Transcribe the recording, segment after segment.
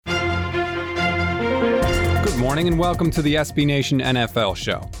morning and welcome to the SB Nation NFL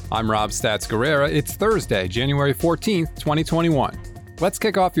Show. I'm Rob Stats Guerrera. It's Thursday, January 14th, 2021. Let's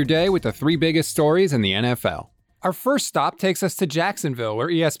kick off your day with the three biggest stories in the NFL. Our first stop takes us to Jacksonville, where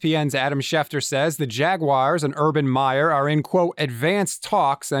ESPN's Adam Schefter says the Jaguars and Urban Meyer are in, quote, advanced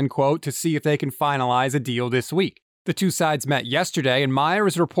talks, end quote, to see if they can finalize a deal this week. The two sides met yesterday, and Meyer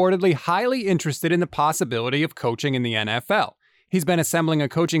is reportedly highly interested in the possibility of coaching in the NFL. He's been assembling a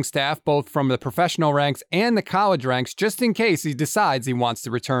coaching staff both from the professional ranks and the college ranks just in case he decides he wants to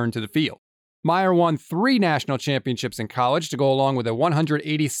return to the field. Meyer won 3 national championships in college to go along with a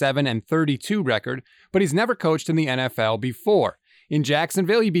 187-32 record, but he's never coached in the NFL before. In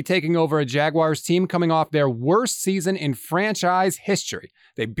Jacksonville, he'd be taking over a Jaguars team coming off their worst season in franchise history.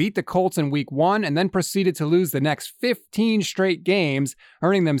 They beat the Colts in Week 1 and then proceeded to lose the next 15 straight games,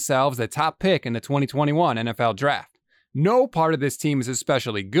 earning themselves the top pick in the 2021 NFL Draft. No part of this team is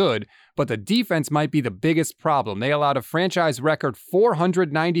especially good, but the defense might be the biggest problem. They allowed a franchise record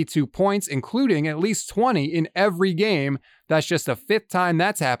 492 points, including at least 20 in every game. That's just the 5th time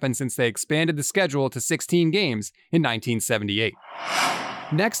that's happened since they expanded the schedule to 16 games in 1978.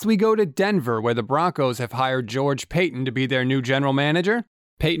 Next, we go to Denver, where the Broncos have hired George Paton to be their new general manager.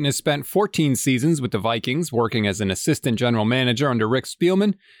 Paton has spent 14 seasons with the Vikings, working as an assistant general manager under Rick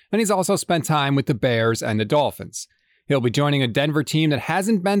Spielman, and he's also spent time with the Bears and the Dolphins. He'll be joining a Denver team that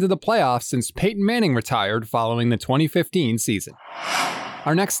hasn't been to the playoffs since Peyton Manning retired following the 2015 season.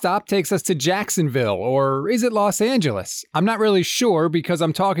 Our next stop takes us to Jacksonville, or is it Los Angeles? I'm not really sure because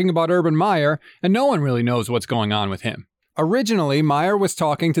I'm talking about Urban Meyer, and no one really knows what's going on with him. Originally, Meyer was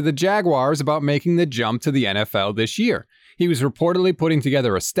talking to the Jaguars about making the jump to the NFL this year. He was reportedly putting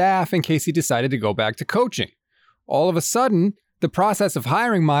together a staff in case he decided to go back to coaching. All of a sudden, the process of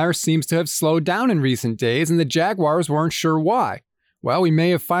hiring Meyer seems to have slowed down in recent days, and the Jaguars weren't sure why. Well, we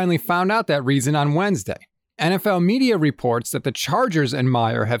may have finally found out that reason on Wednesday. NFL media reports that the Chargers and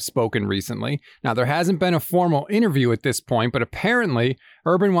Meyer have spoken recently. Now, there hasn't been a formal interview at this point, but apparently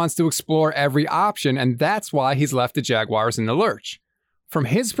Urban wants to explore every option, and that's why he's left the Jaguars in the lurch. From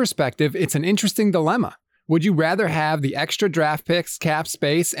his perspective, it's an interesting dilemma. Would you rather have the extra draft picks, cap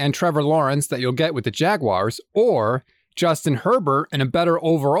space, and Trevor Lawrence that you'll get with the Jaguars, or Justin Herbert and a better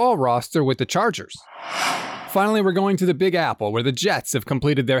overall roster with the Chargers? Finally, we're going to the Big Apple, where the Jets have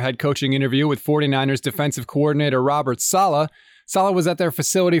completed their head coaching interview with 49ers defensive coordinator Robert Saleh. Saleh was at their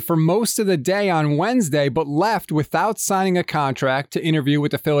facility for most of the day on Wednesday, but left without signing a contract to interview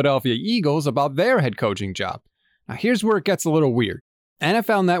with the Philadelphia Eagles about their head coaching job. Now, here's where it gets a little weird.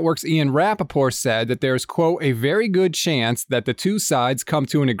 NFL Network's Ian Rappaport said that there's, quote, a very good chance that the two sides come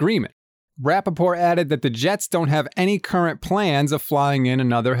to an agreement. Rappaport added that the Jets don't have any current plans of flying in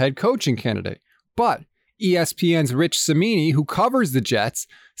another head coaching candidate. But ESPN's Rich Cimini, who covers the Jets,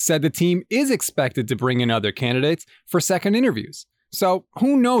 said the team is expected to bring in other candidates for second interviews. So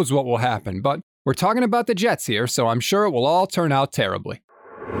who knows what will happen, but we're talking about the Jets here, so I'm sure it will all turn out terribly.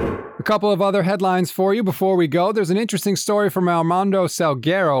 A couple of other headlines for you before we go. There's an interesting story from Armando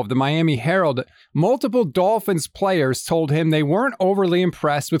Salguero of the Miami Herald. Multiple Dolphins players told him they weren't overly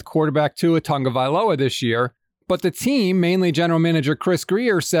impressed with quarterback Tua Tagovailoa this year, but the team, mainly general manager Chris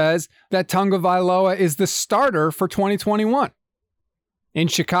Grier, says that Tagovailoa is the starter for 2021. In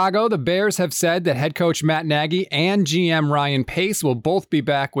Chicago, the Bears have said that head coach Matt Nagy and GM Ryan Pace will both be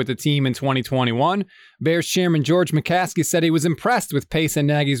back with the team in 2021. Bears chairman George McCaskey said he was impressed with Pace and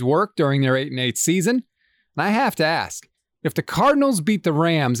Nagy's work during their 8-8 season. And I have to ask, if the Cardinals beat the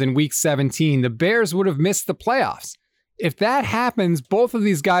Rams in Week 17, the Bears would have missed the playoffs. If that happens, both of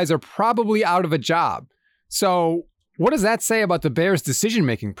these guys are probably out of a job. So what does that say about the Bears'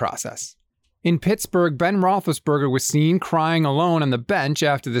 decision-making process? In Pittsburgh, Ben Roethlisberger was seen crying alone on the bench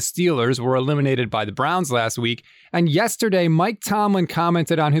after the Steelers were eliminated by the Browns last week, and yesterday Mike Tomlin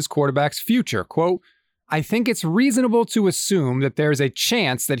commented on his quarterback's future, quote, I think it's reasonable to assume that there's a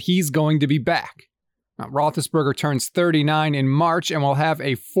chance that he's going to be back. Now, Roethlisberger turns 39 in March and will have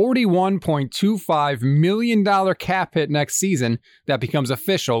a $41.25 million cap hit next season that becomes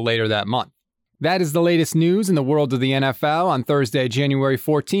official later that month. That is the latest news in the world of the NFL on Thursday, January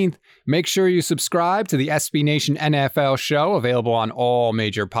 14th. Make sure you subscribe to the SB Nation NFL show, available on all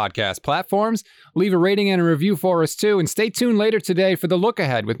major podcast platforms. Leave a rating and a review for us too, and stay tuned later today for the look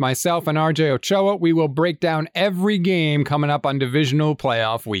ahead with myself and RJ Ochoa. We will break down every game coming up on divisional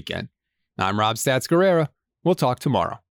playoff weekend. I'm Rob Stats Guerrera. We'll talk tomorrow.